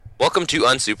Welcome to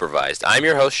Unsupervised. I'm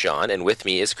your host, Sean, and with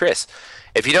me is Chris.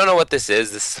 If you don't know what this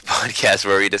is a podcast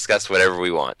where we discuss whatever we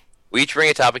want. We each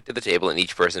bring a topic to the table, and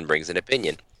each person brings an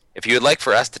opinion. If you would like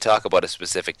for us to talk about a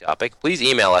specific topic, please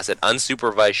email us at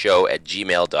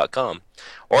unsupervisedshow@gmail.com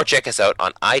or check us out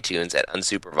on iTunes at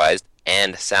unsupervised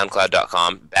and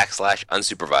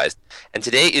soundcloud.com/unsupervised. And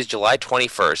today is July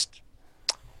 21st.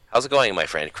 How's it going, my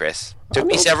friend Chris? Took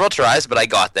me several tries, but I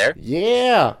got there.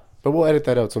 Yeah, but we'll edit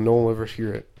that out so no one will ever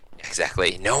hear it.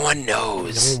 Exactly. No one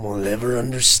knows. No one will ever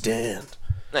understand.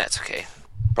 That's okay.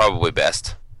 Probably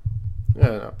best.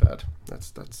 Yeah, not bad.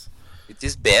 That's It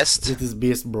is best. it is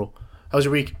best, bro. How's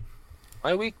your week?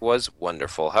 My week was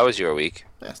wonderful. How was your week?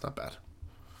 That's not bad.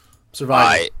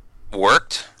 Surviving. I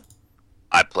worked.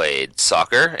 I played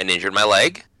soccer and injured my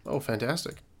leg. Oh,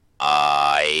 fantastic.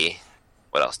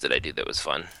 What else did I do that was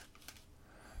fun?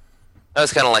 That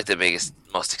was kind of like the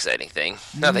most exciting thing.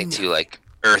 Nothing too,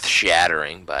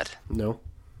 earth-shattering, but No.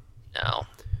 no.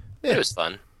 Yeah. It was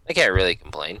fun. I can't really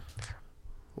complain.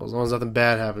 Well, as long as nothing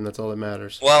bad happened, that's all that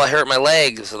matters. Well, I hurt my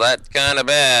leg, so that's kind of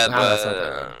bad, That's but,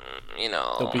 not bad. you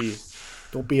know.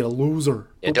 Don't be a loser.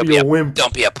 Yeah, don't be a wimp.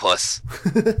 Don't be a puss.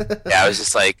 Yeah, I was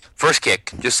just like, first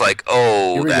kick, just like,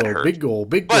 oh, Here we that go. hurt. Big goal.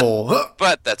 Big But- goal. Huh.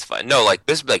 But that's fine. No,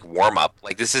 this is warm up.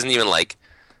 This isn't even I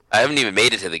haven't even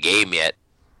made it to the game yet.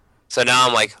 So now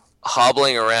I'm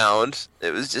hobbling around.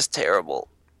 It was just terrible.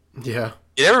 Yeah.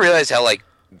 You never realize how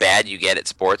bad you get at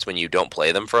sports when you don't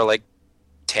play them for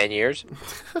 10 years.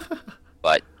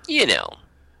 But I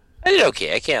did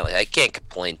okay. I can't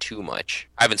complain too much.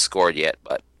 I haven't scored yet,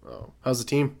 but Oh. How's the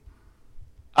team?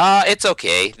 it's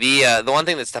okay. The one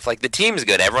thing that's tough, the team's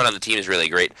good. Everyone on the team is really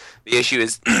great. The issue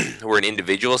is we're an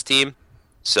individuals team,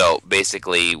 so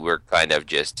basically we're kind of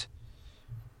just.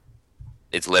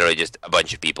 It's literally just a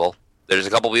bunch of people. There's a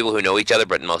couple people who know each other,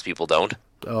 but most people don't.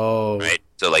 Oh. Right.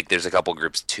 So there's a couple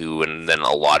groups too, and then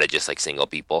a lot of just single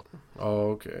people.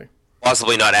 Oh, okay.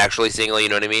 Possibly not actually single, you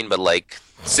know what I mean? But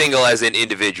single as in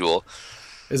individual.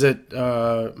 Is it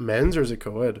men's or is it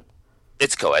co-ed?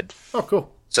 It's co-ed. Oh,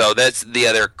 cool. So that's the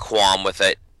other qualm with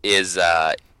it is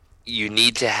you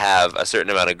need to have a certain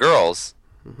amount of girls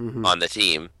on the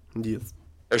team. Yes.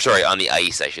 Or sorry, on the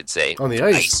ice, I should say. On the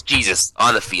ice? Jesus,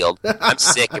 on the field. I'm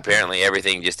sick, apparently.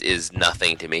 Everything just is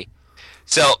nothing to me.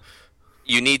 So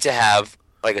you need to have,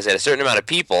 like I said, a certain amount of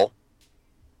people,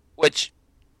 which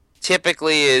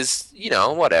typically is,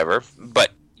 whatever.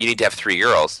 But you need to have 3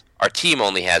 girls. Our team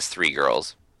only has 3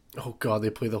 girls. Oh God, they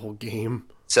play the whole game.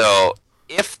 So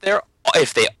if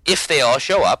they all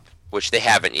show up, which they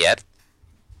haven't yet,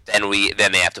 then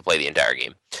they have to play the entire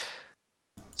game.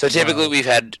 So typically we've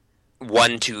had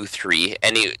 1, 2, 3.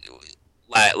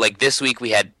 This week we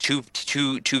had two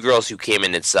girls who came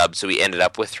in and subbed, so we ended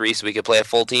up with 3, so we could play a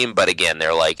full team. But again,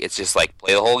 they're it's just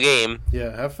play the whole game,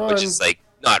 Yeah, have fun. which is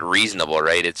not reasonable,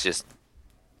 right? It's just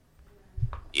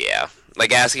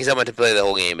asking someone to play the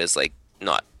whole game is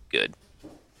not good.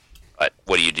 But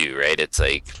what do you do, right? It's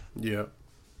Yeah,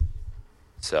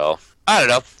 so I don't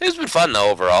know. It's been fun though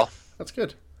overall. that's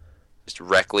good. Just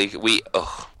recklessly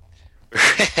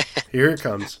Here it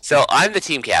comes. So I'm the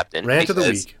team captain. Rant of the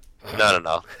because- week.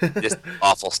 No. Just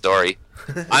awful story.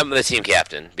 I'm the team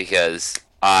captain because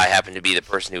I happen to be the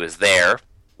person who was there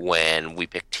when we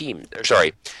picked teams.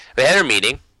 Sorry, we had our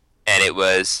meeting, and it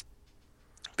was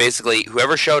basically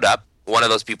whoever showed up. One of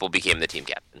those people became the team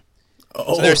captain.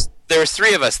 Oh, So there was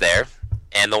 3 of us there,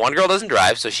 and the one girl doesn't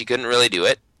drive, so she couldn't really do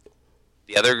it.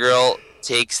 The other girl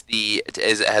drives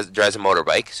a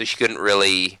motorbike, so she couldn't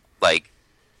really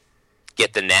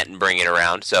get the net and bring it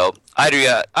around. So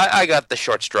I got the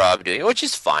short straw of doing it, which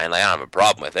is fine. I don't have a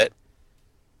problem with it.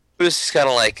 But it's just kind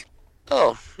of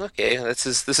oh, okay, this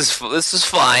is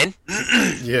fine.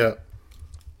 yeah.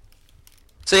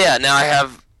 So yeah, now I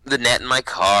have the net in my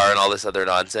car and all this other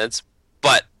nonsense.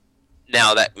 But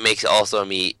now that makes also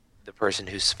me the person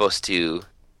who's supposed to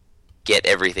get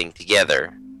everything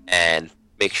together and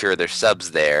make sure there's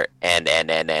subs there and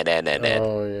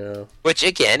Oh yeah. which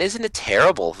again isn't a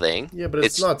terrible thing. Yeah, but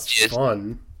it's not just-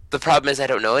 fun. The problem is I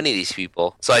don't know any of these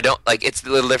people, so I don't it's a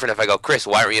little different if I go, Chris,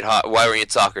 why weren't you at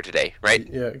soccer today, right?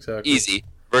 Yeah, exactly. Easy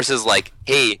versus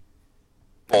hey,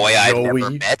 boy, I've never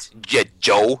Joey. met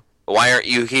Joe. Why aren't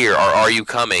you here, or are you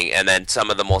coming? And then some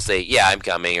of them will say, yeah, I'm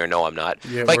coming, or no, I'm not.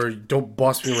 Yeah, Like, or don't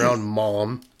boss me around,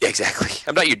 mom. exactly.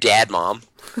 I'm not your dad, mom.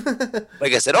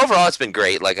 Like I said, overall it's been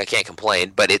great. I can't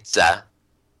complain, but it's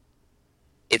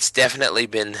definitely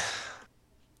been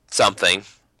something.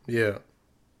 Yeah.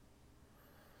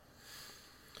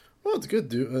 Well, it's good,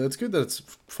 dude. It's good that it's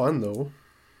fun though.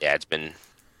 Yeah,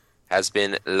 has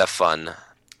been la fun.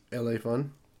 LA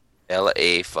fun.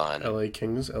 L.A. Fun. LA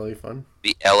Kings, LA Fun.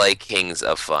 The L.A. Kings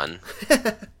of Fun.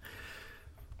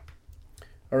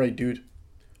 All right, dude.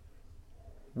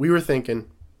 We were thinking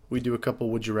we'd do a couple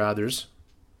would you rathers.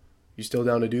 You still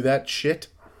down to do that shit?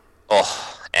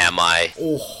 Oh, am I?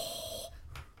 Oh.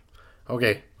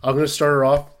 Okay, I'm gonna start her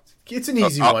off. It's an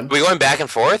easy Are one. we going back and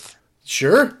forth?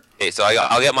 Sure. Okay, so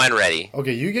I'll get mine ready.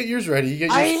 Okay, you get yours ready. You get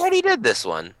yours. I already did this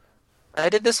one. I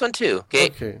did this one too.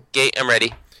 Okay. Okay, I'm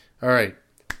ready. All right.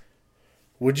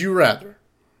 Would you rather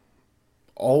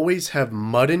always have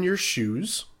mud in your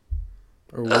shoes,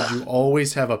 or would you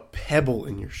always have a pebble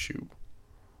in your shoe?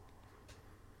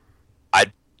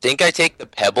 I think I take the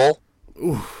pebble.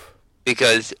 Oof.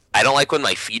 Because I don't like when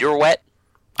my feet are wet.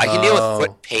 I can deal with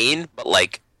foot pain, but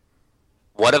like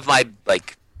one of my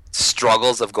like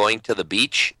struggles of going to the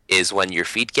beach is when your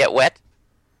feet get wet.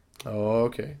 Oh,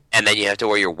 okay. And then you have to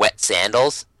wear your wet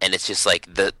sandals, and it's just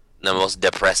like the most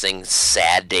depressing,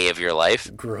 sad day of your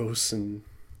life. Gross and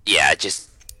Yeah,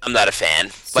 I'm not a fan.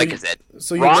 so like you, I said,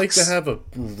 so you rocks, like to have a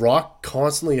rock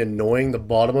constantly annoying the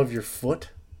bottom of your foot?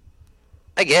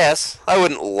 I guess I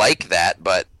wouldn't like that,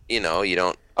 but you know, you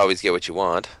don't always get what you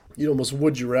want. You almost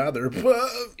would you rather.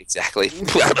 Exactly.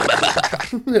 Clack,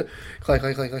 clack,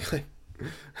 clack, clack, clack.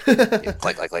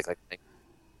 Click, click, click, click.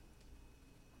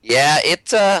 Yeah,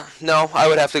 no, I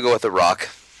would have to go with the rock.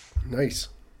 Nice.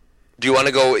 Do you want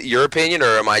to go with your opinion,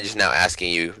 or am I just now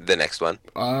asking you the next one?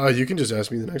 You can just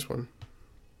ask me the next one.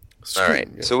 All right.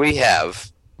 Yeah. So we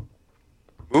have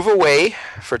move away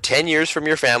for 10 years from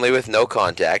your family with no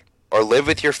contact, or live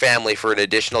with your family for an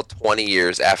additional 20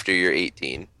 years after you're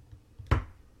 18.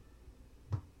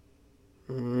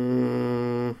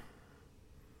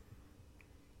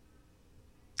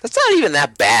 That's not even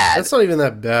that bad. That's not even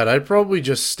that bad. I'd probably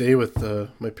just stay with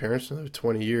my parents for another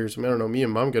 20 years. I mean, I don't know. Me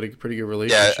and mom got a pretty good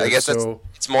relationship. Yeah, I guess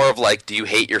it's more of like, do you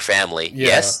hate your family? Yeah.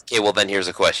 Yes? Okay, well then here's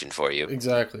a question for you.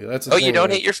 Exactly. That's the Oh, thing, you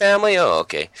don't hate your family? Oh,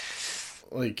 okay.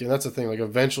 Like, and that's the thing. Like,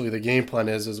 eventually the game plan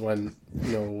is when,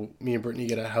 you know, me and Brittany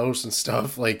get a house and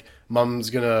stuff, like, mom's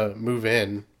gonna move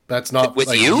in. That's not, with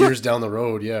like, you? years down the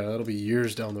road. Yeah, that'll be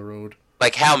years down the road.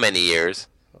 Like how many years?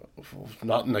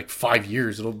 Not in, like, 5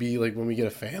 years. It'll be, like, when we get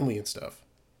a family and stuff.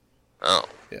 Oh.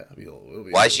 Yeah, it'll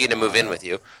be Why is she going to move in with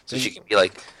you? So she can be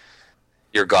like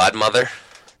your godmother?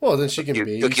 Well, then she can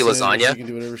babysit. Cook you lasagna? She can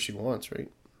do whatever she wants, right?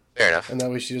 Fair enough. And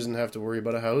that way she doesn't have to worry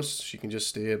about a house. She can just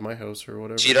stay at my house or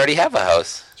whatever. She'd already have a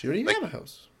house. She already have a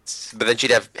house. But then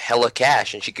she'd have hella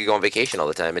cash and she could go on vacation all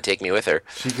the time and take me with her.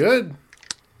 She could.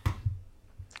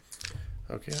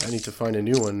 Okay, I need to find a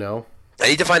new one now. I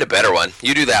need to find a better one.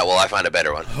 You do that while I find a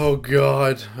better one. Oh,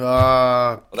 God.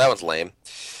 Well, that one's lame.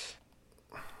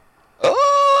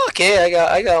 Oh, okay,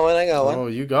 I got one. Oh,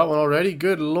 you got one already?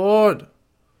 Good Lord.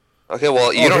 Okay,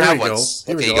 well, you don't have one.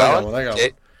 Here we Okay, go. you got one? I got one.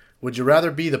 Would you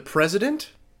rather be the president,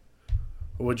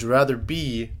 or would you rather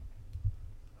be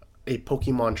a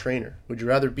Pokemon trainer? Would you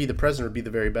rather be the president or be the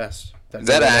very best? Is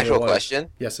that an actual question?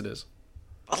 Yes, it is.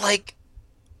 But, like,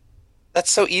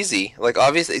 that's so easy. Like,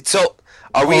 obviously, so...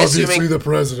 Are we assuming the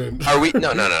president? Are we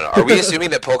no? Are we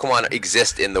assuming that Pokemon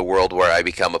exist in the world where I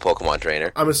become a Pokemon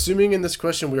trainer? I'm assuming in this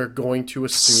question we are going to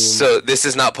assume. So this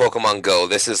is not Pokemon Go.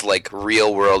 This is like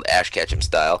real world Ash Ketchum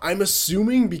style. I'm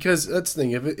assuming because that's the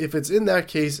thing. If it's in that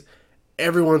case,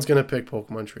 everyone's gonna pick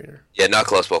Pokemon trainer. Yeah, not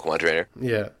close Pokemon trainer.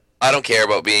 Yeah. I don't care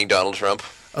about being Donald Trump.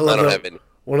 I don't have any.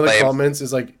 One of the comments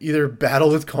is like either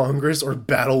battle with Congress or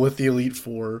battle with the Elite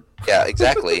Four. Yeah,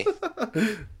 exactly.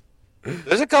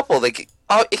 There's a couple like,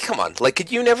 oh, come on, like,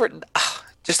 could you never,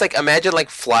 just like imagine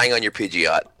like flying on your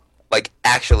Pidgeot, like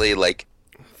actually like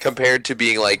compared to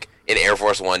being like in Air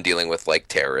Force One dealing with like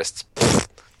terrorists.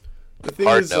 The thing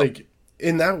is, like,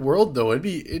 in that world though,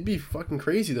 it'd be fucking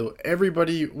crazy though.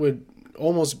 Everybody would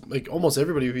almost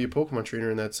everybody would be a Pokemon trainer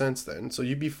in that sense. Then, so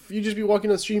you'd just be walking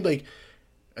down the street like,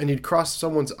 and you'd cross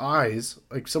someone's eyes,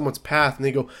 like someone's path, and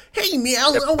they go, "Hey man,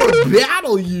 I want to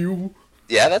battle you."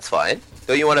 Yeah, that's fine.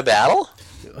 Don't you want to battle?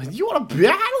 You want to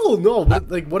battle? No,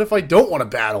 but like, what if I don't want to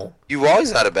battle? You've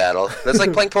always had a battle. That's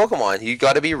like playing Pokemon. You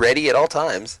got to be ready at all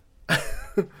times. All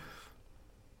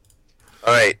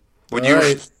right. Would you?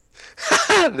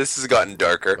 This has gotten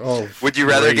darker. Oh, would you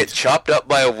rather get chopped up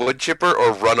by a wood chipper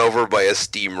or run over by a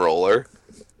steamroller?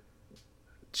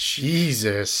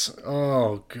 Jesus.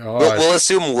 Oh, God. We'll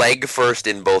assume leg first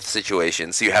in both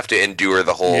situations, so you have to endure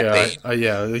the whole pain.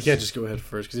 Yeah, you can't just go head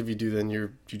first, because if you do, then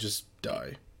you just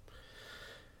die.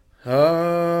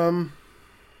 God,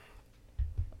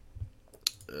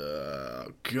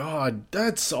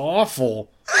 that's awful.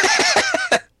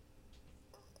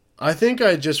 I think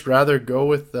I'd just rather go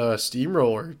with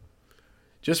Steamroller.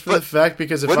 Just for the fact,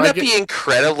 because if wouldn't that be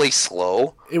incredibly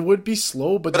slow? It would be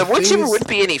slow, but the wood chipper wouldn't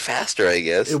be any faster, I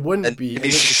guess. It wouldn't be. It'd be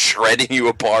shredding you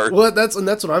apart. Well, that's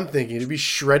what I'm thinking. It'd be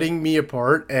shredding me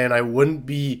apart, and I would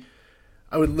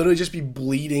literally just be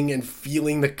bleeding and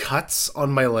feeling the cuts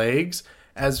on my legs.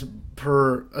 As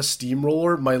per a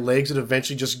steamroller, my legs would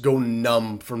eventually just go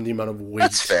numb from the amount of weight.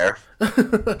 That's fair.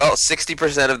 Oh,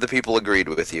 60% of the people agreed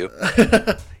with you.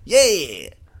 Yeah!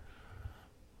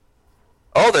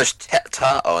 Oh, there's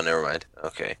oh, never mind.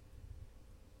 Okay.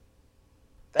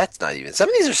 That's not even... Some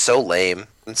of these are so lame.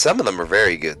 And some of them are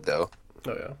very good, though.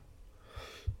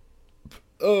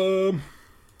 Oh, yeah.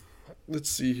 Let's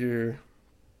see here.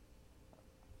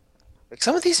 Like,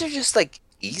 some of these are just, like,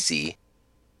 easy.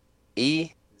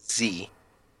 Easy.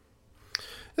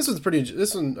 This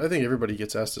one, I think everybody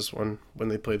gets asked this one when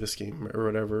they play this game or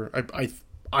whatever.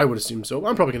 I would assume so.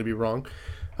 I'm probably going to be wrong.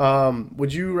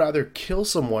 Would you rather kill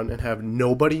someone and have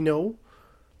nobody know,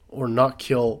 or not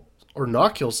kill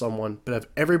someone but have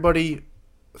everybody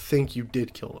think you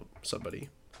did kill somebody?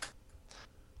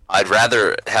 I'd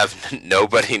rather have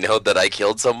nobody know that I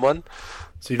killed someone.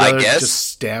 So you'd rather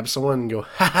just stab someone and go,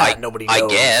 ha, nobody knows. I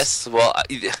guess. Well,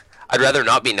 I'd rather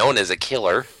not be known as a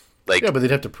killer. Like, yeah, but they'd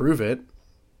have to prove it.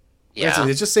 Yeah.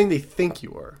 It's just saying they think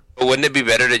you are. But wouldn't it be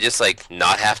better to just, like,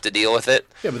 not have to deal with it?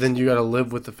 Yeah, but then you gotta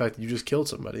live with the fact that you just killed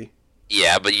somebody.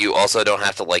 Yeah, but you also don't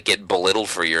have to, like, get belittled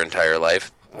for your entire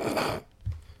life.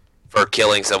 For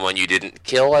killing someone you didn't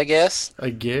kill, I guess? I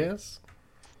guess?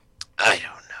 I don't know.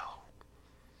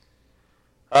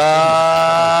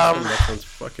 That one's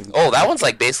fucking... Oh, that one's,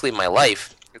 like, basically my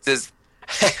life. It says...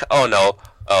 Oh, no.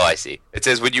 Oh, I see. It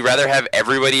says, would you rather have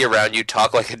everybody around you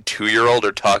talk like a 2-year-old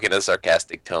or talk in a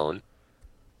sarcastic tone?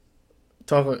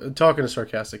 Talk in a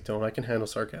sarcastic tone. I can handle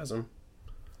sarcasm.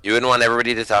 You wouldn't want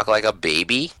everybody to talk like a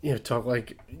baby? Yeah, talk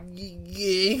like...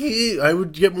 I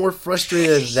would get more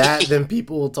frustrated at that than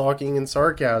people talking in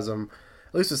sarcasm.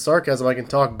 At least with sarcasm, I can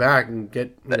talk back and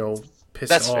get,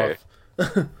 pissed off. That's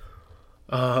fair.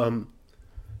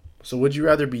 So would you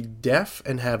rather be deaf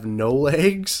and have no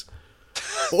legs,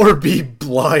 or be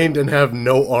blind and have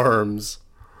no arms?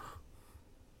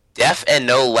 Deaf and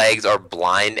no legs, or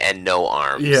blind and no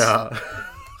arms? Yeah.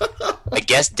 I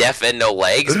guess deaf and no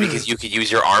legs, because you could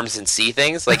use your arms and see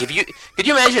things. Like, could you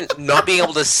imagine not being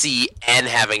able to see and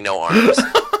having no arms?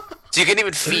 So you can't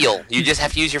even feel. You just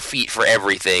have to use your feet for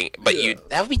everything. But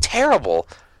that would be terrible.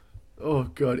 Oh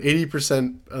god,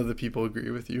 80% of the people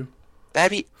agree with you.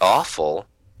 That'd be awful.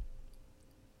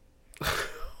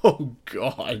 Oh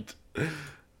god.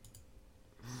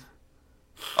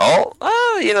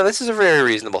 This is a very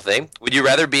reasonable thing. Would you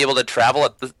rather be able to travel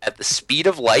at the speed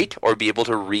of light, or be able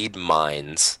to read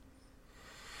minds?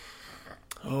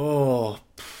 Oh.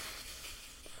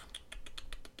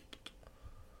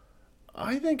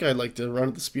 I think I'd like to run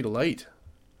at the speed of light.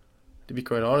 To be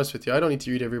quite honest with you, I don't need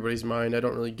to read everybody's mind. I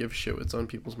don't really give a shit what's on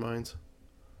people's minds.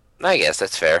 I guess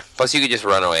that's fair. Plus, you could just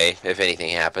run away if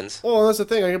anything happens. Oh, that's the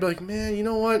thing. I could be like, man, you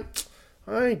know what?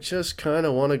 I just kind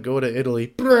of want to go to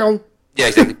Italy. Yeah,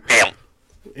 exactly. Bam.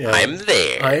 Yeah, I'm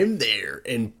there. I'm there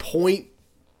in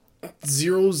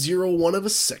 0.001 of a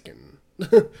second.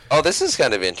 Oh, this is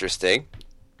kind of interesting.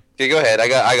 Okay, go ahead. I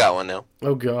got one now.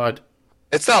 Oh god.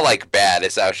 It's not like bad.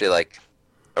 It's actually like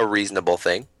a reasonable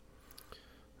thing.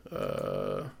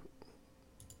 I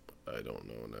don't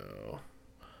know now.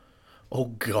 Oh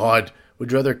god.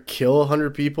 Would you rather kill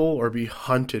 100 people or be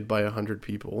hunted by 100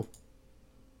 people?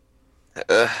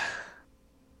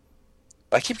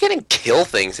 I keep getting kill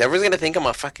things. Everyone's gonna think I'm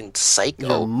a fucking psycho.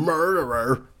 You're a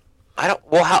murderer. I don't.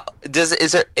 Well, how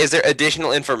is there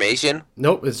additional information?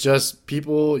 Nope. It's just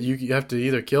people. You have to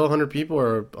either kill 100 people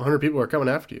or 100 people are coming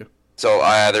after you. So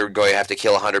I either have to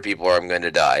kill 100 people or I'm going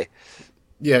to die.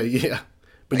 Yeah.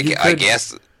 But I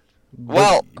guess.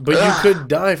 Well, but you could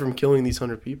die from killing these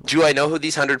 100 people. Do I know who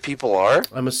these 100 people are?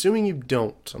 I'm assuming you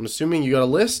don't. I'm assuming you got a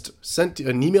list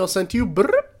an email sent to you.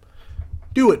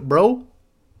 Do it, bro.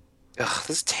 Ugh,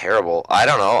 this is terrible. I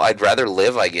don't know. I'd rather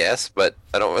live, I guess, but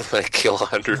I don't really want to kill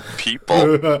 100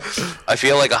 people. I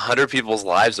feel like 100 people's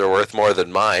lives are worth more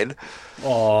than mine.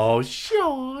 Oh,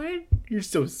 Sean, you're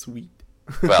so sweet.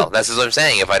 Well, that's what I'm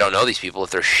saying. If I don't know these people,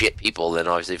 if they're shit people, then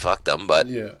obviously fuck them. But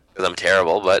yeah, because I'm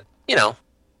terrible. But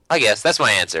I guess that's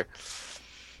my answer.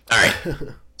 All right.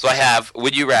 So I have: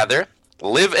 would you rather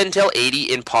live until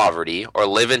 80 in poverty or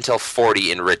live until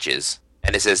 40 in riches?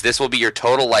 And it says this will be your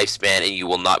total lifespan, and you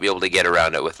will not be able to get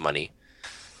around it with money.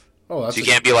 Oh, that's so you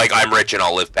can't be like, I'm rich and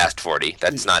I'll live past 40.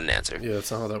 That's not an answer. Yeah, that's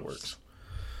not how that works.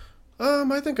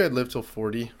 I think I'd live till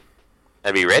 40.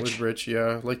 That'd be rich? I was rich,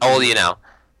 yeah. How old are you now?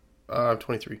 I'm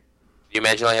 23. You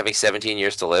imagine only having 17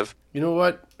 years to live? You know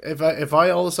what? If I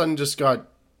all of a sudden just got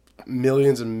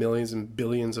millions and millions and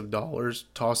billions of dollars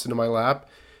tossed into my lap,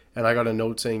 and I got a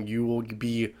note saying you will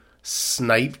be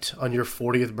sniped on your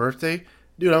 40th birthday,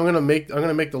 dude, I'm gonna make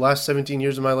the last 17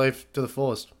 years of my life to the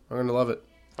fullest. I'm gonna love it.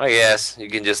 I guess you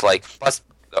can just like. Plus,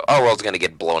 our world's gonna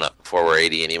get blown up before we're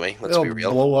 80 anyway. Let's It'll be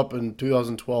real. blow up in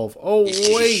 2012. Oh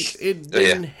wait, it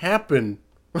didn't happen.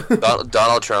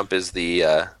 Donald Trump is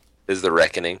the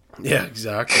reckoning. Yeah,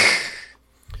 exactly.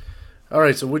 All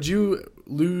right, so would you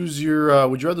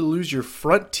rather lose your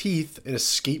front teeth in a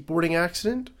skateboarding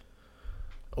accident,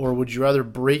 or would you rather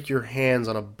break your hands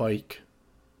on a bike?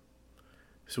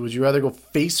 So would you rather go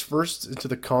face first into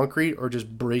the concrete or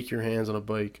just break your hands on a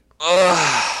bike?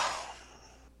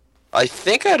 I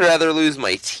think I'd rather lose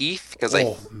my teeth because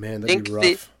man, that'd be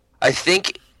rough. I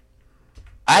think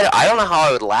I don't know how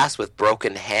I would last with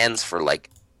broken hands for like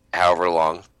however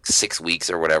long, 6 weeks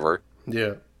or whatever.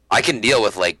 Yeah. I can deal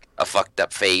with like a fucked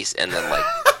up face and then like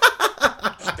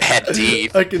bad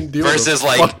teeth. I can deal versus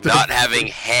with like not having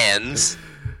hands.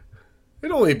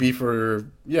 It'd only be for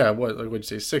what'd you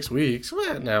say, 6 weeks?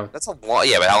 What now? That's a lot.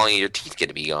 Yeah, but how long are your teeth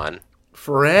gonna be gone?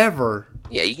 Forever.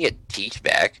 Yeah, you can get teeth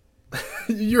back.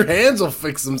 Your hands will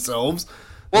fix themselves.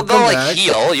 Well, they'll like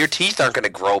heal. Your teeth aren't gonna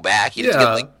grow back. You just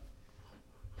get like.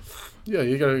 Yeah,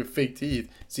 you gotta get fake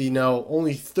teeth. See, now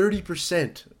only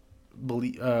 30%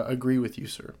 agree with you,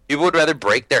 sir. People would rather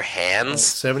break their hands.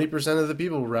 70% of the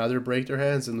people would rather break their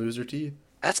hands than lose their teeth.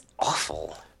 That's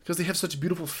awful. Because they have such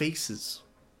beautiful faces,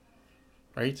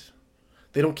 right?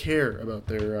 They don't care about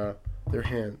their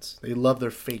hands. They love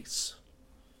their face.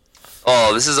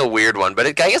 Oh, this is a weird one, but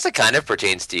I guess it kind of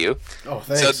pertains to you. Oh,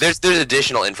 thanks. So there's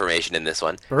additional information in this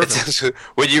one. Perfect. It says,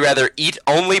 would you rather eat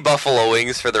only buffalo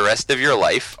wings for the rest of your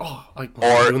life? Oh, I'm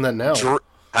doing that now.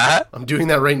 I'm doing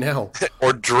that right now.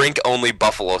 Or drink only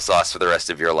buffalo sauce for the rest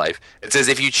of your life. It says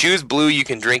if you choose blue, you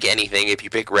can drink anything. If you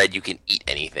pick red, you can eat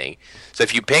anything. So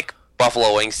if you pick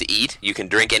buffalo wings to eat, you can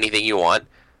drink anything you want.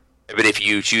 But if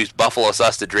you choose buffalo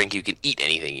sauce to drink, you can eat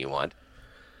anything you want.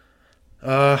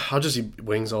 I'll just eat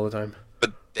wings all the time.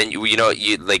 But then you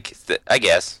like I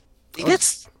guess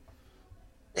that's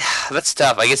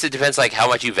tough. I guess it depends like how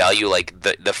much you value like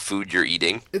the food you're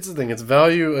eating. It's the thing. It's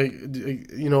value. Like,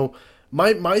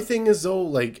 my thing is though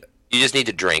like you just need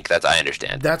to drink. I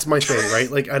understand. That's my thing,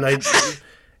 right? Like, and I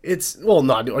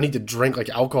need to drink like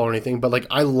alcohol or anything, but like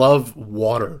I love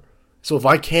water. So if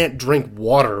I can't drink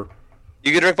water,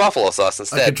 you could drink buffalo sauce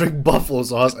instead. I could drink buffalo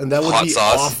sauce, and that would be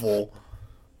awful.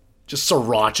 Just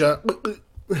sriracha.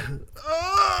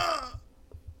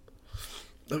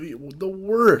 That'd be the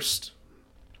worst.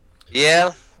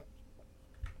 Yeah.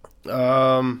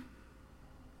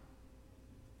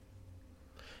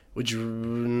 Would you?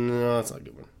 No, that's not a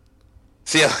good one.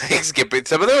 See, I like skipping.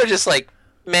 Some of them are just like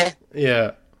meh.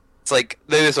 Yeah. It's like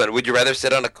this one. Would you rather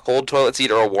sit on a cold toilet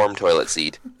seat or a warm toilet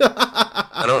seat?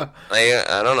 I don't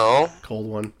know. Cold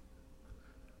one.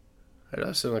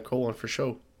 I'd sit on a cold one for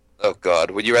sure. Oh God!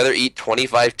 Would you rather eat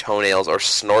 25 toenails or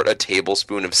snort a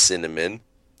tablespoon of cinnamon?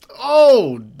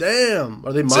 Oh damn!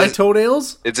 Are they my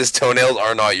toenails? It says toenails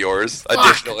are not yours. Fuck.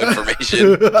 Additional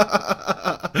information.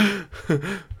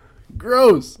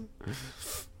 Gross.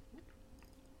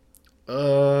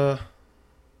 I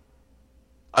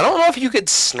don't know if you could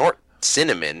snort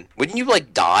cinnamon. Wouldn't you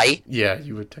like die? Yeah,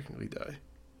 you would technically die.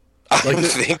 I'm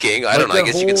thinking. I don't know. I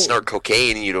guess you can snort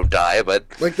cocaine and you don't die, but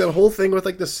like that whole thing with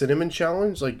like the cinnamon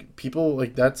challenge, like people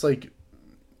like that's like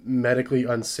medically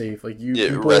unsafe. Like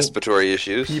respiratory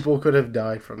issues. People could have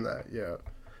died from that. Yeah,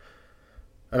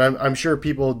 and I'm sure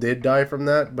people did die from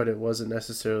that, but it wasn't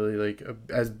necessarily like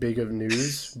as big of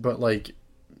news. But like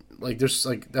there's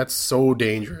like that's so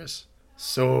dangerous,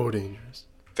 so dangerous.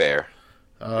 Fair.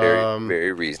 Very,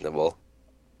 very reasonable.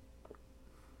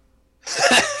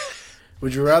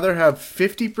 Would you rather have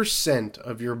 50%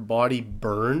 of your body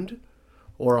burned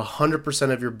or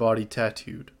 100% of your body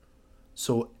tattooed?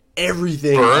 So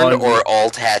everything burned or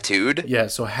all tattooed? Yeah,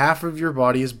 so half of your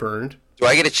body is burned. Do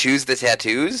I get to choose the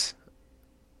tattoos?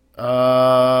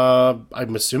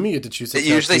 I'm assuming you get to choose the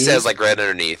tattoos. It usually says like right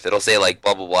underneath. It'll say like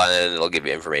blah blah blah and then it'll give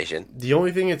you information. The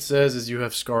only thing it says is you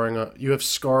have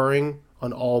scarring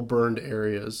on all burned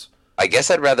areas. I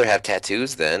guess I'd rather have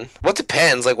tattoos then. Well, it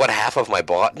depends. Like, what half of my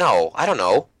body? No, I don't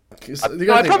know.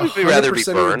 I'd probably rather be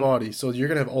burned. Body, so you're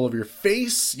gonna have all of your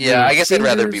face. Yeah, I guess fingers.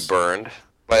 I'd rather be burned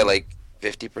by like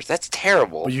 50%. That's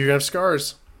terrible. But you're gonna have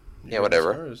scars. Yeah,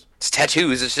 whatever. It's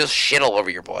tattoos. It's just shit all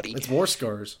over your body. It's more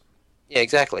scars. Yeah,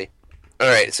 exactly. All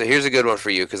right, so here's a good one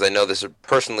for you because I know this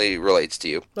personally relates to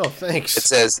you. Oh, thanks. It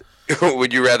says,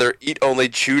 "Would you rather eat only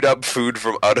chewed up food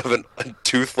from out of a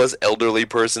toothless elderly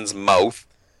person's mouth,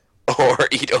 or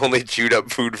eat only chewed up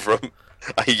food from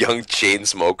a young chain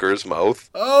smoker's mouth?"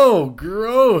 Oh,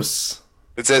 gross.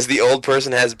 It says the old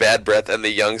person has bad breath and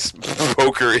the young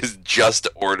smoker is just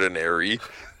ordinary.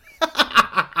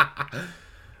 I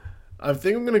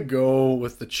think I'm gonna go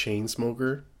with the chain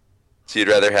smoker. So you'd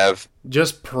rather have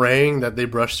just praying that they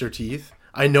brush their teeth.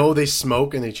 I know they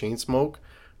smoke and they chain smoke,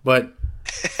 but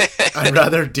I'd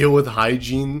rather deal with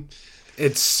hygiene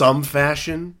in some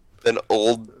fashion than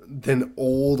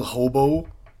old hobo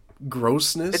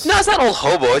grossness. It's not old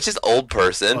hobo. It's just old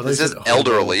person. Oh, this is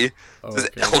elderly. Oh, this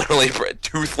okay. is elderly,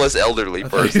 toothless elderly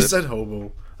person. I thought you said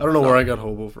hobo. I don't know where I got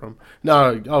hobo from.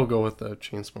 No, I'll go with the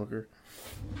chain smoker.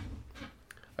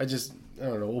 I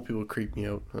don't know. Old people creep me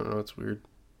out. I don't know. It's weird.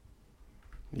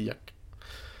 Yuck.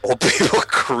 Old people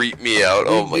creep me out.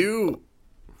 They do.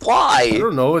 Why? I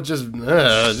don't know. It's just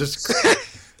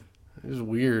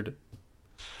weird.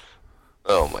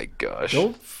 Oh my gosh.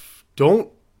 Don't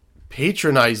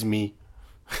patronize me.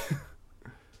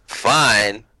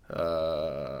 Fine.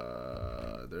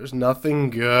 There's nothing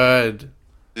good.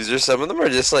 These are some of them are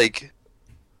just like.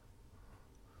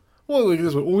 Well, like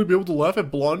this would only be able to laugh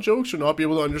at blonde jokes or not be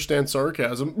able to understand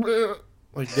sarcasm.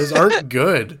 Like those aren't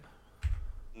good.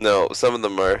 No, some of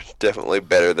them are definitely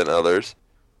better than others.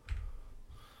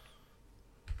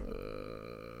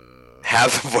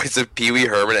 Have the voice of Pee Wee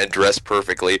Herman and dress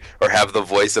perfectly, or have the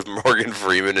voice of Morgan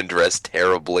Freeman and dress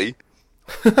terribly.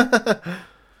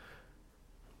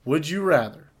 Would you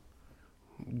rather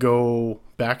go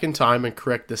back in time and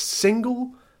correct the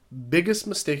single biggest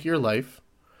mistake of your life,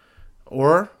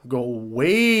 or go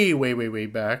way, way, way, way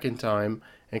back in time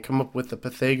and come up with the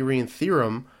Pythagorean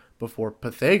theorem before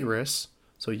Pythagoras,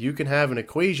 so you can have an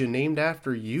equation named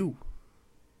after you?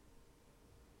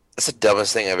 That's the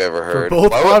dumbest thing I've ever heard. For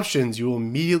both options, you will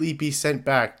immediately be sent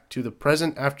back to the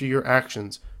present after your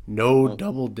actions. No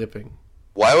double dipping.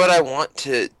 Why would I want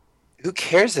to... Who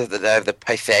cares if I have the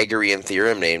Pythagorean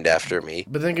theorem named after me?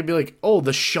 But then it could be like, oh,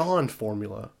 the Sean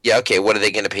formula. Yeah, okay, what, are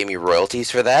they going to pay me royalties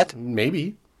for that?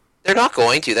 Maybe. They're not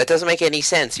going to. That doesn't make any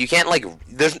sense. You can't, like...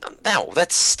 No,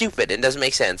 that's stupid. It doesn't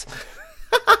make sense.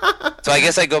 So I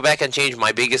guess I go back and change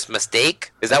my biggest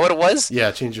mistake? Is that what it was?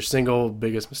 Yeah, change your single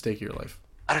biggest mistake of your life.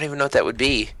 I don't even know what that would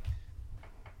be.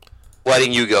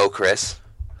 Letting you go, Chris.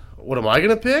 What am I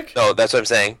going to pick? No, that's what I'm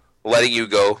saying. Letting you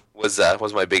go was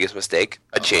my biggest mistake.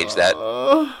 I changed that.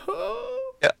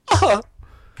 Yeah.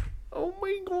 Oh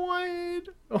my god.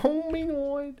 Oh my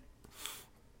god.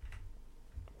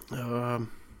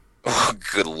 Oh,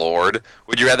 good lord.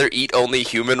 Would you rather eat only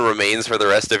human remains for the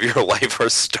rest of your life or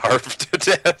starve to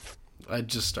death? I'd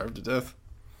just starve to death.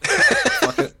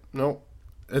 Fuck it. No.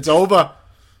 It's over.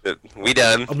 We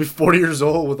done. I'll be 40 years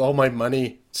old with all my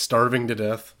money starving to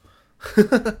death.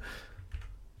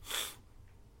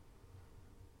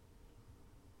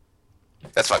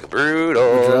 That's fucking brutal.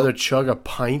 Would you rather chug a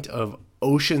pint of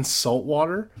ocean salt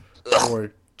water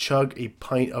or chug a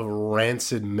pint of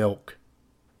rancid milk?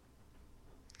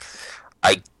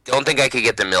 I don't think I could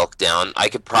get the milk down. I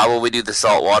could probably do the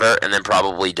salt water and then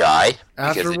probably die.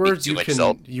 Afterwards, you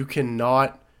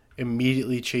cannot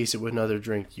immediately chase it with another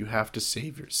drink. You have to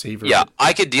savor yeah, it.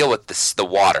 I could deal with the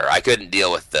water. I couldn't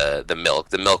deal with the milk.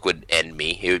 The milk would end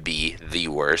me. It would be the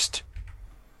worst.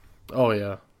 Oh,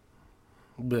 yeah.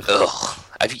 Blech. Ugh.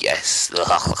 Yes.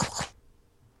 Ugh.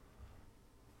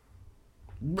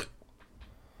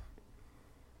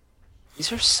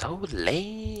 These are so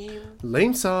lame.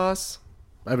 Lame sauce.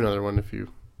 I have another one if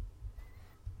you...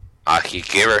 Aki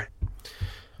giver.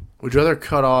 Would you rather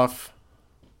cut off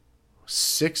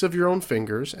 6 of your own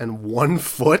fingers and 1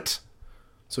 foot?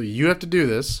 So you have to do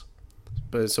this,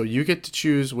 but so you get to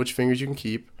choose which fingers you can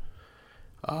keep.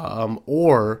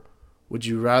 Or would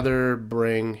you rather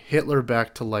bring Hitler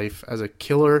back to life as a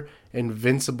killer,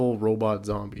 invincible robot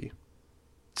zombie?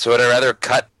 So would I rather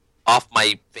cut off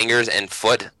my fingers and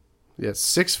foot? Yes,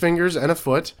 6 fingers and a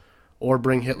foot, or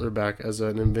bring Hitler back as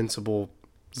an invincible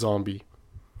zombie.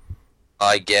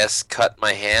 I guess cut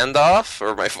my hand off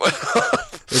or my foot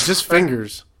off. It's just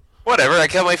fingers. Whatever, I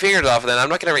cut my fingers off, then I'm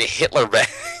not gonna bring Hitler back.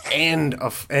 And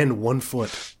 1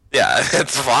 foot. Yeah,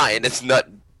 that's fine. It's not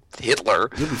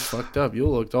Hitler. You'll be fucked up.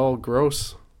 You'll look all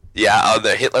gross. Yeah,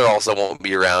 the Hitler also won't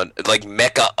be around. It's like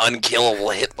Mecha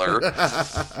Unkillable Hitler.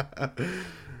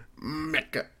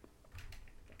 Mecha.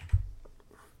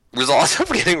 There's also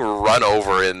getting run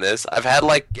over in this. I've had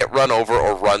get run over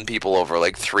or run people over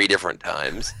 3 different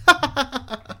times.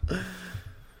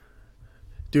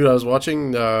 Dude, I was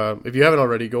watching. If you haven't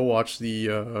already, go watch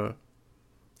the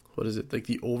what is it, like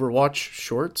the Overwatch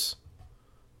shorts.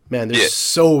 Man, they're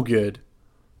so good.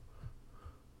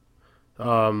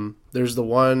 There's the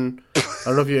one, I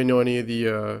don't know if you know any of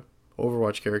the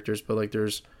Overwatch characters, but like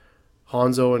there's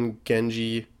Hanzo and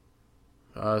Genji,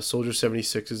 Soldier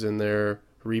 76 is in there,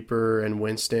 Reaper and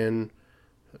Winston,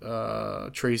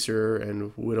 Tracer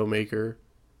and Widowmaker.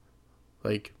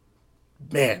 Like,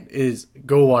 man,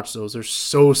 go watch those. They're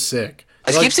so sick.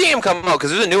 I keep seeing him come out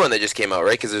because there's a new one that just came out,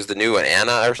 right? Because there's the new one,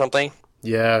 Anna or something.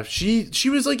 Yeah, she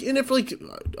was like in it for like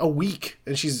a week,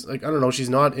 and she's like, I don't know, she's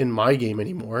not in my game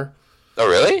anymore. Oh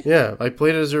really? Yeah, I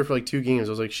played as her for like 2 games.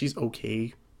 I was like, she's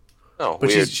okay. Oh, but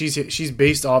weird. she's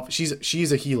based off. She's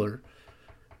a healer.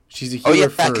 She's a healer. Oh yeah,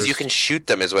 first. because you can shoot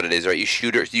them, is what it is, right? You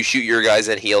shoot your guys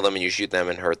and heal them, and you shoot them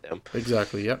and hurt them.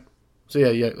 Exactly. Yep. So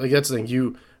yeah, like that's the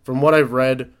thing. From what I've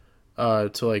read,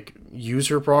 to like use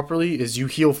her properly is you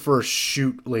heal first,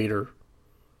 shoot later,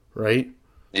 right?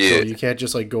 Yeah. So you can't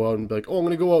just like go out and be like, oh, I'm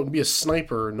gonna go out and be a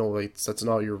sniper. No, like that's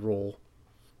not your role.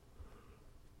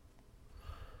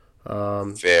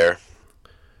 Fair.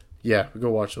 Yeah, go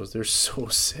watch those. They're so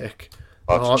sick.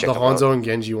 The I'll have to check them Hanzo out. and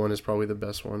Genji one is probably the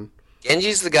best one.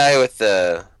 Genji's the guy with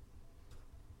the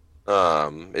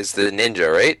is the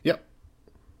ninja, right? Yep.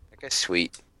 That guy's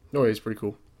sweet. No, he's pretty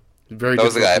cool. Very. That good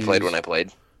was the guy I use. played when I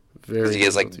played. Very. Because he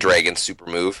has like good dragon super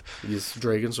move. He's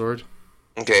Dragon Sword.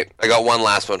 Okay, I got one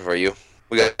last one for you.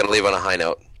 We got to leave on a high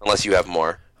note, unless you have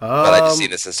more. But I just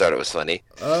seen this and thought it was funny.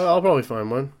 I'll probably find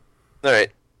one. All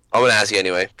right, I'm gonna ask you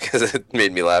anyway because it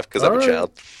made me laugh because I'm a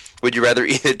child. Would you rather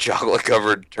eat a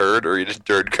chocolate-covered turd or eat a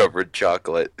turd-covered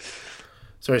chocolate?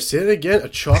 Sorry, say it again. A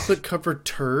chocolate-covered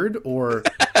turd or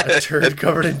a turd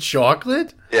covered in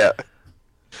chocolate? Yeah.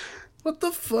 What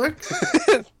the fuck?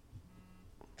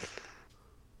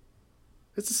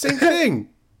 It's the same thing,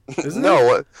 isn't it?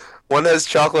 No, one has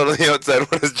chocolate on the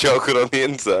outside, one has chocolate on the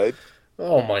inside.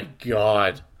 Oh my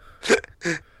god.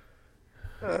 Can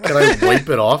I wipe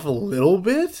it off a little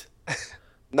bit?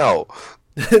 No.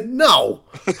 No.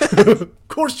 Of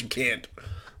course you can't.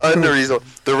 Unreasonable.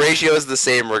 The ratio is the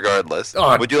same regardless.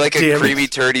 Oh, would you like a damn creamy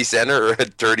it. turdy center or a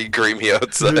dirty creamy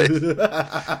outside?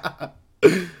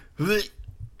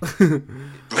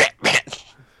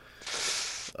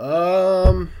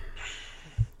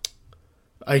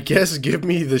 I guess give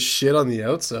me the shit on the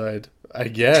outside. I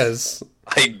guess.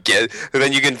 I get, and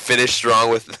then you can finish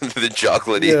strong with the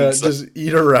chocolate. Yeah, inside. just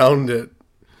eat around it.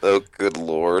 Oh, good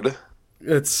lord.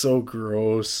 It's so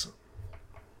gross.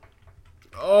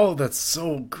 Oh, that's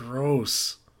so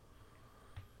gross.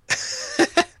 Yeah,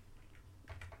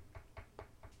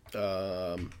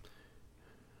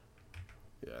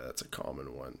 that's a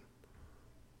common one.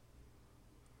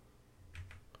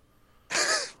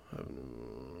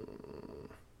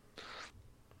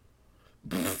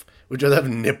 Would you rather have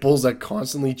nipples that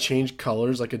constantly change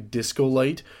colors like a disco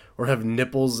light, or have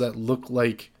nipples that look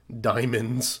like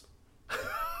diamonds?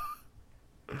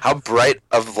 How bright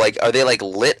of are they like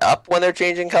lit up when they're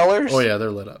changing colors? Oh yeah,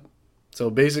 they're lit up. So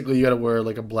basically, you gotta wear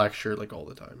like a black shirt like all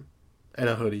the time, and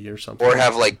a hoodie or something. Or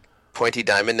have like pointy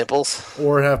diamond nipples.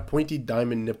 Or have pointy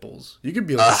diamond nipples. You could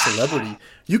be like a celebrity.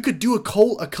 You could do a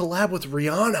collab with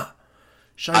Rihanna.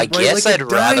 Shine I bright guess like a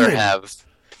I'd rather diamond. have.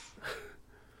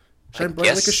 Shine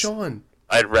bright like a Sean.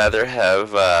 I'd rather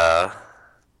have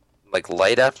like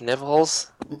light up nipples.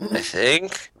 I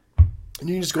think. And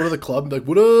you can just go to the club, like,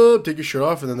 what up? Take your shirt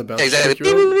off, and then the bouncer Exactly. take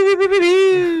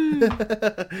you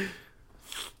out.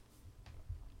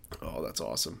 Oh, that's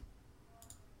awesome.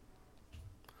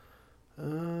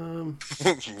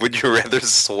 Would you rather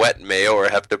sweat mayo or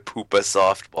have to poop a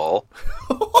softball?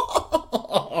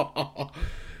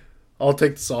 I'll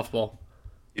take the softball.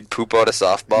 You'd poop out a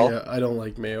softball? Yeah, I don't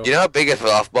like mayo. You know how big a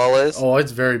softball is? Oh,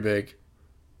 it's very big.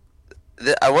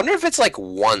 I wonder if it's like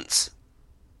once.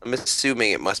 I'm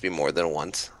assuming it must be more than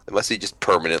once. It must be just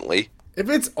permanently. If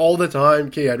it's all the time,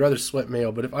 okay, I'd rather sweat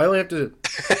mayo. But if I only have to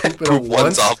poop it Poop out one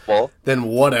once, softball. then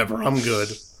whatever, I'm good.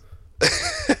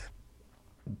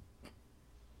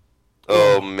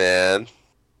 Oh man,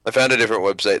 I found a different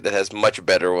website that has much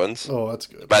better ones. Oh, that's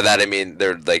good. By that I mean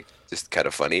they're like just kind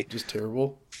of funny. Just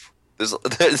terrible. There's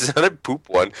another poop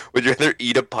one. Would you rather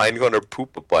eat a pine cone or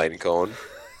poop a pine cone?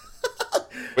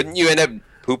 Wouldn't you end up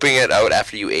pooping it out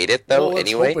after you ate it though? Well, let's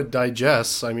anyway, hope it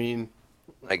digests. I mean,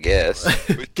 I guess.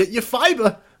 get your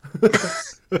fiber.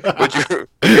 Would you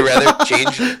rather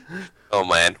change? Oh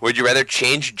man, would you rather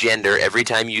change gender every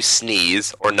time you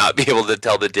sneeze, or not be able to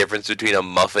tell the difference between a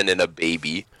muffin and a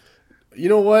baby? You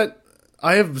know what?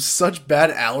 I have such bad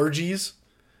allergies.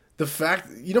 The fact,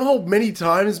 you know how many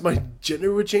times my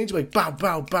gender would change? Like, bow,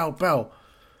 bow, bow, bow.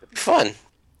 It'd be fun.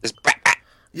 Just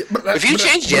Yeah, If you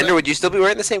change gender, would you still be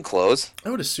wearing the same clothes? I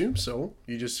would assume so.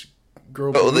 You just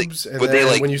grow boobs, and would then they,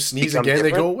 like, when you sneeze become again,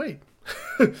 they different? go away.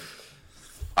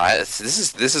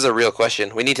 This is a real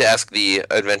question. We need to ask the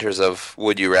inventors of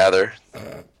Would You Rather.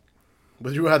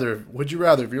 Would you rather? Would you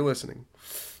rather? If you're listening.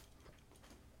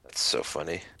 That's so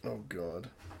funny. Oh God.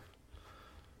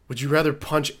 Would you rather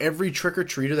punch every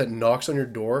trick-or-treater that knocks on your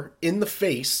door in the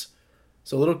face?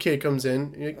 So a little kid comes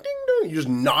in, you're like, ding dong, you just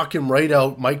knock him right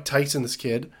out, Mike Tyson this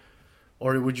kid.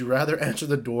 Or would you rather answer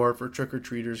the door for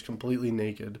trick-or-treaters completely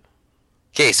naked?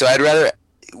 Okay, so I'd rather...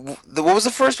 What was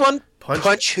the first one?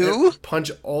 Punch who?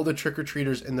 Punch all the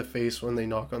trick-or-treaters in the face when they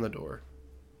knock on the door.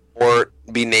 Or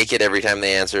be naked every time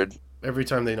they answered? Every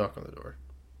time they knock on the door.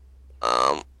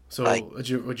 So I- would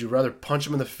you rather punch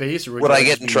them in the face, or Would you I rather get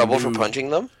just in be trouble for nude? punching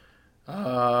them?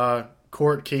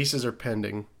 Court cases are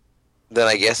pending. Then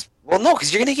I guess... Well, no,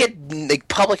 because you're going to get like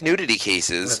public nudity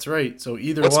cases. That's right. So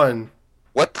either What's- one,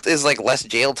 What is like less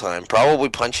jail time? Probably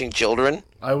punching children?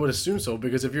 I would assume so,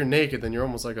 because if you're naked, then you're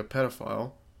almost like a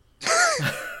pedophile.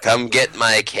 Come get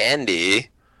my candy.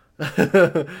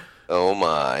 Oh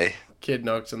my. Kid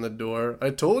knocks on the door. I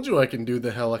told you I can do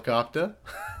the helicopter.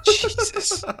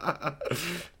 Jesus.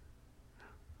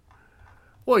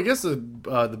 Well, I guess the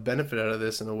benefit out of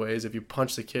this in a way is if you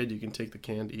punch the kid, you can take the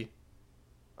candy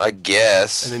I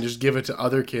guess. and then just give it to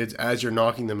other kids as you're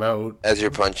knocking them out. As you're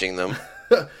punching them.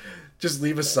 Just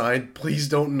leave a sign, please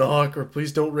don't knock, or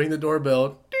please don't ring the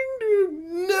doorbell. Ding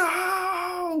ding,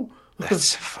 no! That's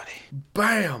so funny.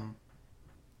 Bam!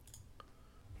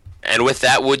 And with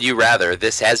that, Would You Rather,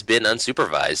 this has been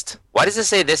unsupervised. Why does it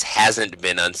say this hasn't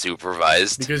been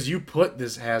unsupervised? Because you put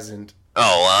this hasn't.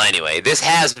 Oh, well, anyway, this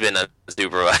has been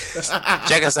unsupervised.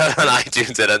 Check us out on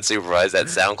iTunes at unsupervised, at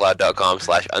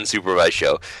soundcloud.com/unsupervised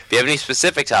show. If you have any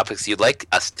specific topics you'd like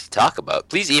us to talk about,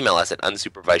 please email us at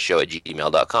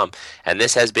unsupervisedshow@gmail.com. And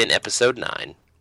this has been episode 9.